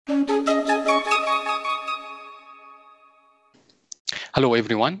Hello,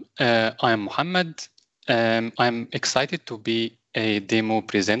 everyone. I'm Mohammed. I'm excited to be a demo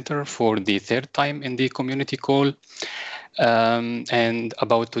presenter for the third time in the community call. And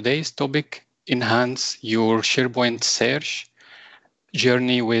about today's topic, enhance your SharePoint search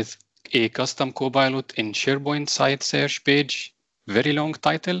journey with a custom Copilot in SharePoint site search page. Very long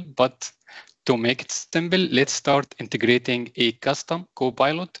title, but to make it simple, let's start integrating a custom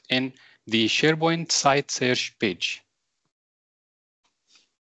Copilot in the SharePoint site search page.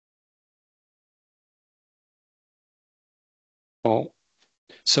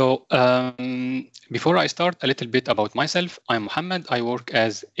 So before I start, a little bit about myself. I'm Mohammed. I work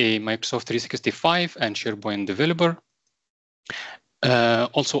as a Microsoft 365 and SharePoint developer.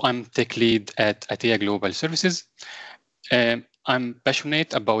 Also, I'm tech lead at Atea Global Services. I'm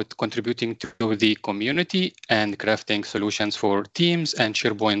passionate about contributing to the community and crafting solutions for teams and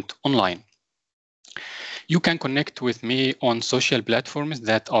SharePoint online. You can connect with me on social platforms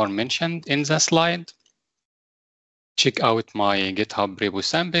that are mentioned in the slide. Check out my GitHub repo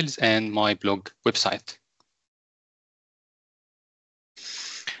samples and my blog website.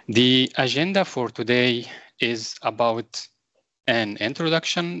 The agenda for today is about an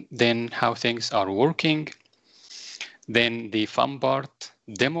introduction, then how things are working, then the fun part,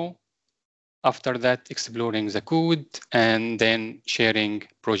 demo, after that exploring the code, and then sharing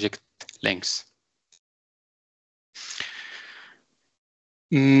project links.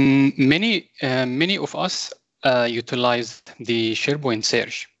 Many of us utilize the SharePoint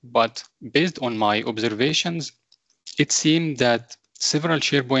search, but based on my observations, it seemed that several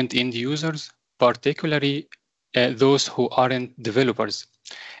SharePoint end users, particularly those who aren't developers,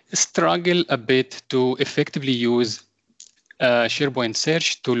 struggle a bit to effectively use SharePoint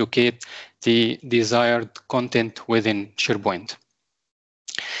search to locate the desired content within SharePoint.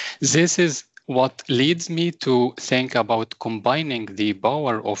 This is what leads me to think about combining the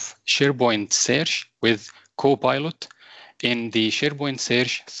power of SharePoint search with Copilot in the SharePoint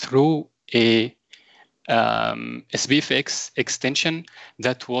search through a SPFx extension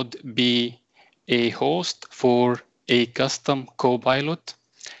that would be a host for a custom Copilot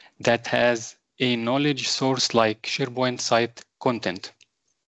that has a knowledge source like SharePoint site content.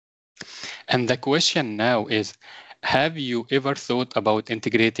 And the question now is, have you ever thought about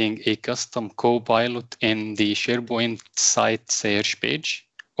integrating a custom Copilot in the SharePoint site search page,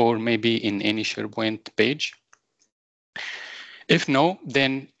 or maybe in any SharePoint page? If no,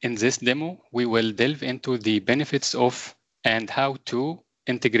 then in this demo, we will delve into the benefits of and how to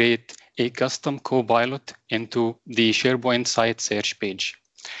integrate a custom Copilot into the SharePoint site search page.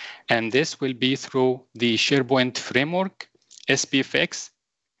 And this will be through the SharePoint framework, SPFx,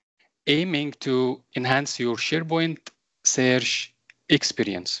 aiming to enhance your SharePoint search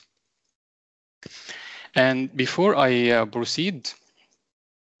experience. And before I proceed,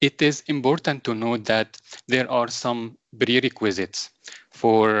 it is important to note that there are some prerequisites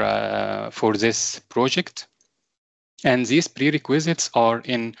for this project. And these prerequisites are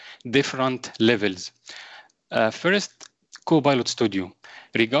in different levels. First, Copilot Studio.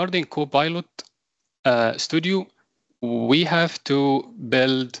 Regarding Copilot Studio, we have to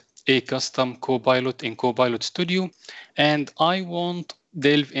build a custom Copilot in Copilot Studio, and I won't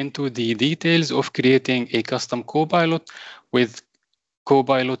delve into the details of creating a custom Copilot with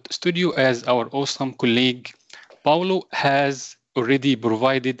Copilot Studio, as our awesome colleague Paulo has already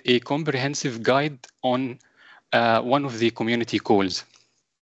provided a comprehensive guide on one of the community calls.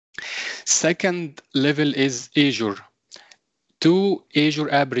 Second level is Azure. 2 Azure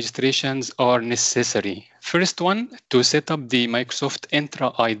App registrations are necessary. First one, to set up the Microsoft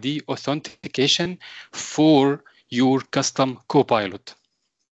Entra ID authentication for your custom Copilot.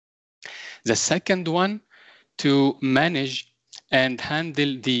 The second one, to manage and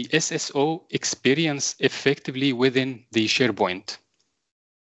handle the SSO experience effectively within the SharePoint.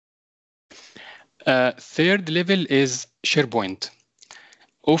 Third level is SharePoint.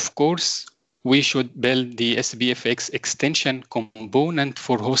 Of course, we should build the SPFx extension component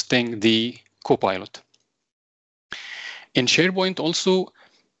for hosting the Copilot. In SharePoint also,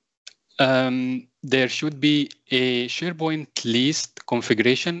 there should be a SharePoint list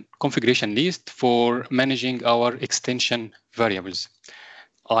configuration list for managing our extension variables.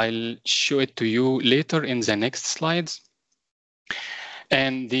 I'll show it to you later in the next slides.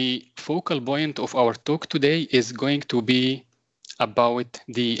 And the focal point of our talk today is going to be about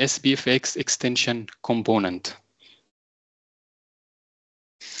the SPFx extension component.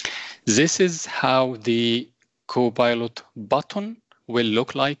 This is how the Copilot button will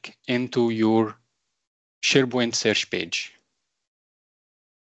look like into your SharePoint search page.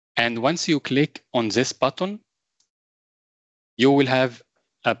 And once you click on this button, you will have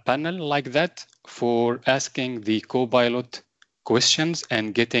a panel like that for asking the Copilot questions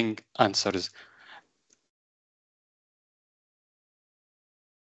and getting answers.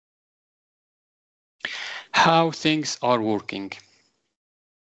 How things are working.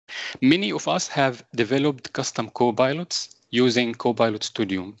 Many of us have developed custom Copilots using Copilot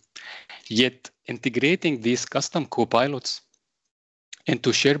Studio. Yet integrating these custom Copilots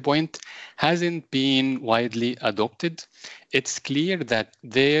into SharePoint hasn't been widely adopted. It's clear that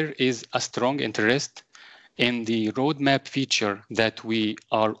there is a strong interest in the roadmap feature that we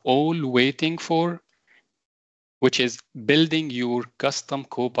are all waiting for, which is building your custom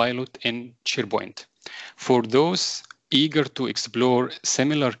Copilot in SharePoint. For those eager to explore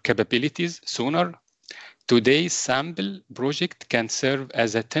similar capabilities sooner, today's sample project can serve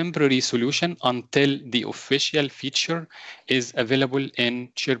as a temporary solution until the official feature is available in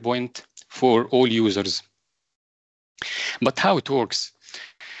SharePoint for all users. But how it works?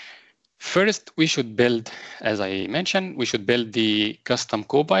 First, we should build, as I mentioned, we should build the custom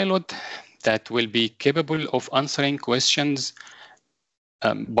Copilot that will be capable of answering questions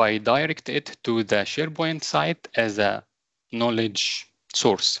by direct it to the SharePoint site as a knowledge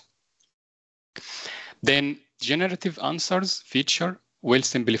source. Then generative answers feature will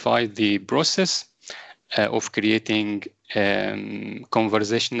simplify the process of creating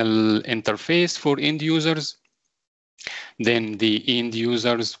conversational interface for end users. Then the end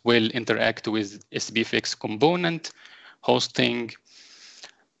users will interact with SPFx component, hosting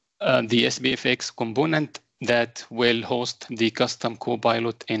the SPFx component that will host the custom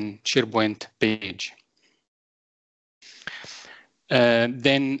Copilot in SharePoint page.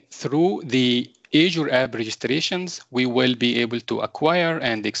 Then through the Azure App registrations, we will be able to acquire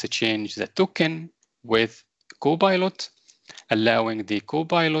and exchange the token with Copilot, allowing the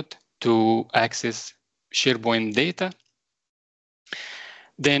Copilot to access SharePoint data.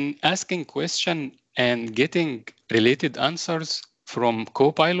 Then asking questions and getting related answers from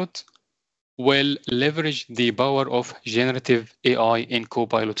Copilot will leverage the power of generative AI in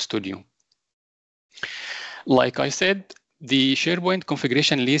Copilot Studio. Like I said, the SharePoint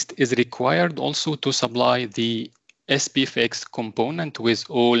configuration list is required also to supply the SPFx component with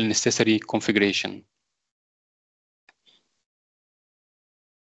all necessary configuration.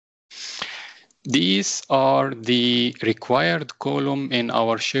 These are the required column in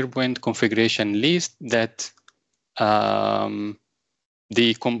our SharePoint configuration list that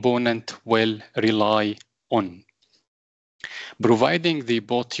the component will rely on. Providing the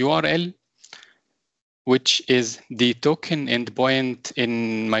bot URL, which is the token endpoint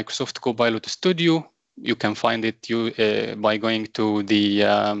in Microsoft Copilot Studio. You can find it by going to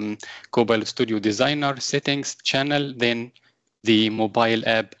the Copilot Studio Designer settings channel, then the mobile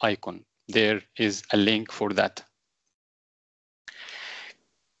app icon. There is a link for that.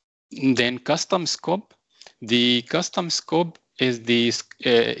 Then custom scope. The custom scope is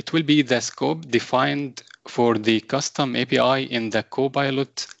it will be the scope defined for the custom API in the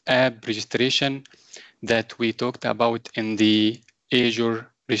Copilot app registration that we talked about in the Azure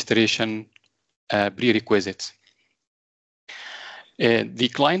registration prerequisites. The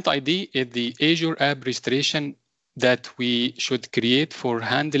client ID is the Azure app registration that we should create for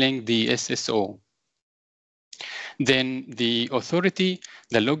handling the SSO. Then the authority,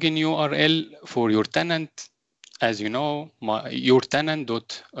 the login URL for your tenant, as you know, your tenant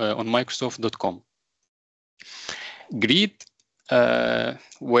on Microsoft.com. Greet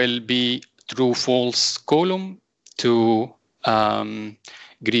will be true false column to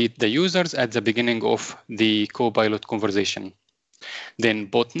greet the users at the beginning of the Copilot conversation. Then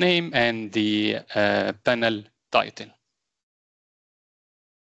bot name and the panel title.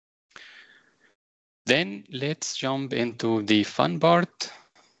 Then let's jump into the fun part,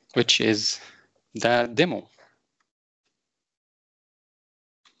 which is the demo.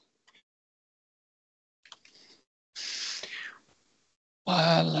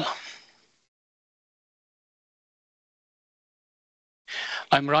 Well,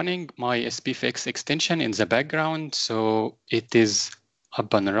 I'm running my SPFx extension in the background, so it is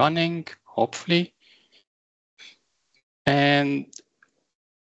up and running, hopefully. And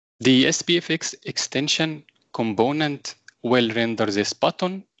the SPFx extension component will render this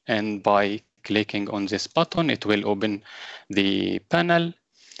button, and by clicking on this button, it will open the panel,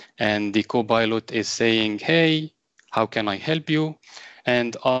 and the Copilot is saying, hey, how can I help you?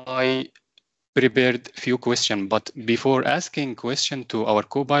 And I prepared a few questions, but before asking question to our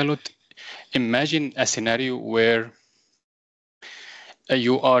Copilot, imagine a scenario where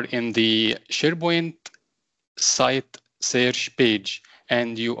you are in the SharePoint site search page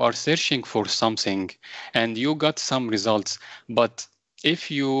and you are searching for something and you got some results. But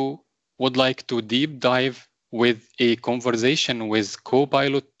if you would like to deep dive with a conversation with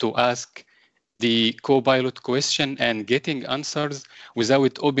Copilot to ask the Copilot question and getting answers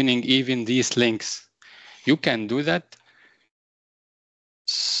without opening even these links, you can do that.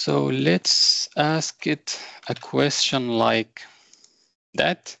 So let's ask it a question like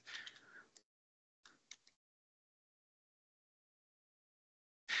that.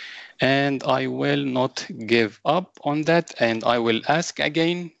 And I will not give up on that, and I will ask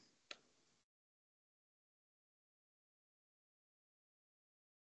again.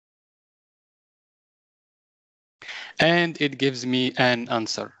 And it gives me an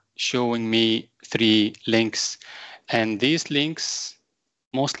answer showing me 3 links. And these links,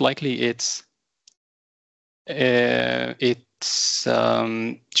 most likely it's SharePoint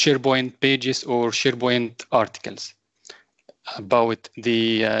pages or SharePoint articles about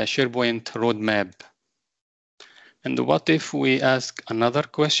the SharePoint roadmap. And what if we ask another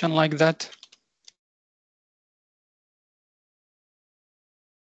question like that?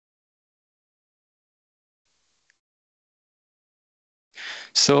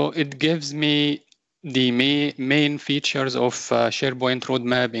 So it gives me the main features of SharePoint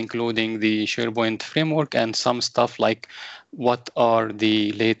roadmap, including the SharePoint framework and some stuff like what are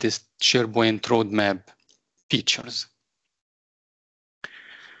the latest SharePoint roadmap features.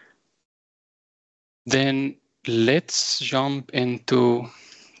 Then let's jump into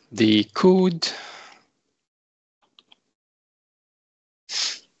the code.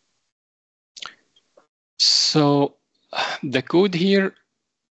 So the code here,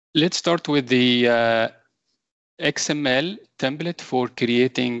 let's start with the XML template for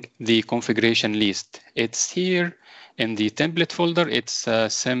creating the configuration list. It's here in the template folder. It's a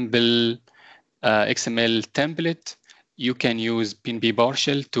simple XML template. You can use PNB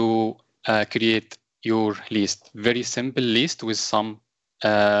partial to create your list. Very simple list with some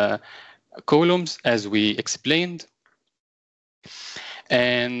columns as we explained.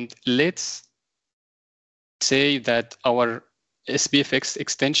 And let's say that our SPFx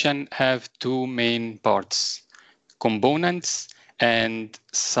extension have 2 main parts: components and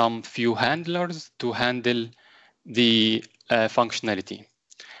some few handlers to handle the functionality.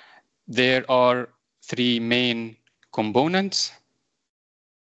 There are 3 main components.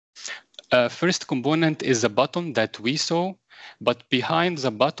 First component is a button that we saw, but behind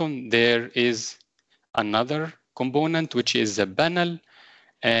the button there is another component, which is a panel,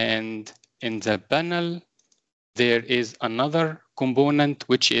 and in the panel there is another component,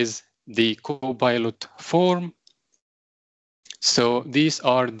 which is the Copilot form. So these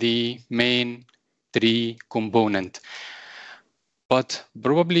are the main 3 components. But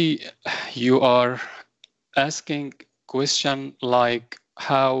probably you are asking question like,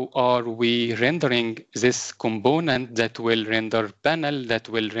 how are we rendering this component that will render panel, that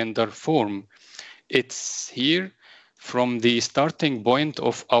will render form? It's here from the starting point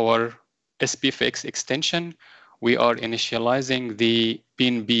of our SPFx extension. We are initializing the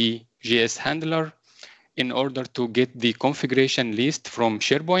PNB.js handler in order to get the configuration list from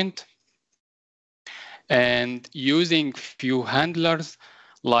SharePoint, and using few handlers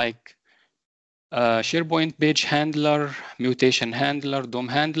like SharePoint page handler, mutation handler, DOM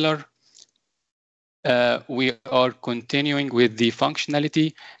handler. We are continuing with the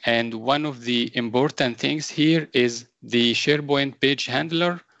functionality, and one of the important things here is the SharePoint page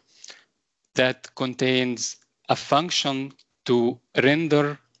handler that contains a function to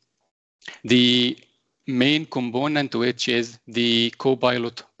render the main component, which is the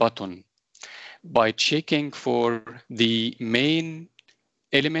Copilot button, by checking for the main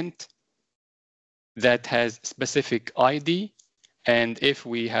element that has specific ID. And if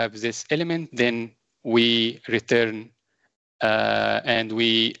we have this element, then we return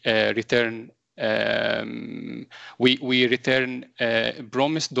we return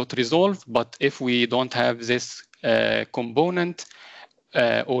promise.resolve. But if we don't have this component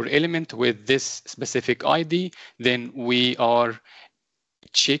or element with this specific ID, then we are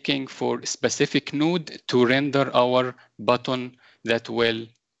checking for specific node to render our button that will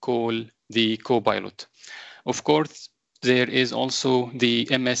call the Copilot. Of course, there is also the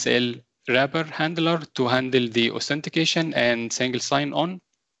MSL wrapper handler to handle the authentication and single sign-on.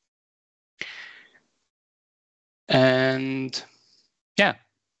 And yeah,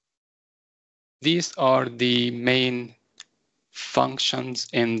 these are the main functions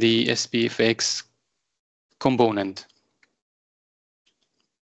in the SPFx component.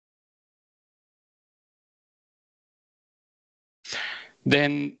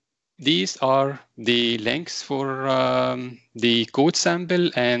 Then these are the links for the code sample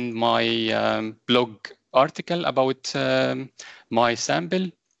and my blog article about my sample.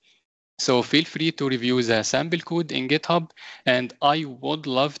 So feel free to review the sample code in GitHub, and I would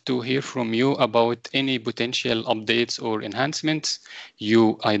love to hear from you about any potential updates or enhancements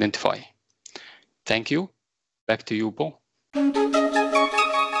you identify. Thank you. Back to you, Bo.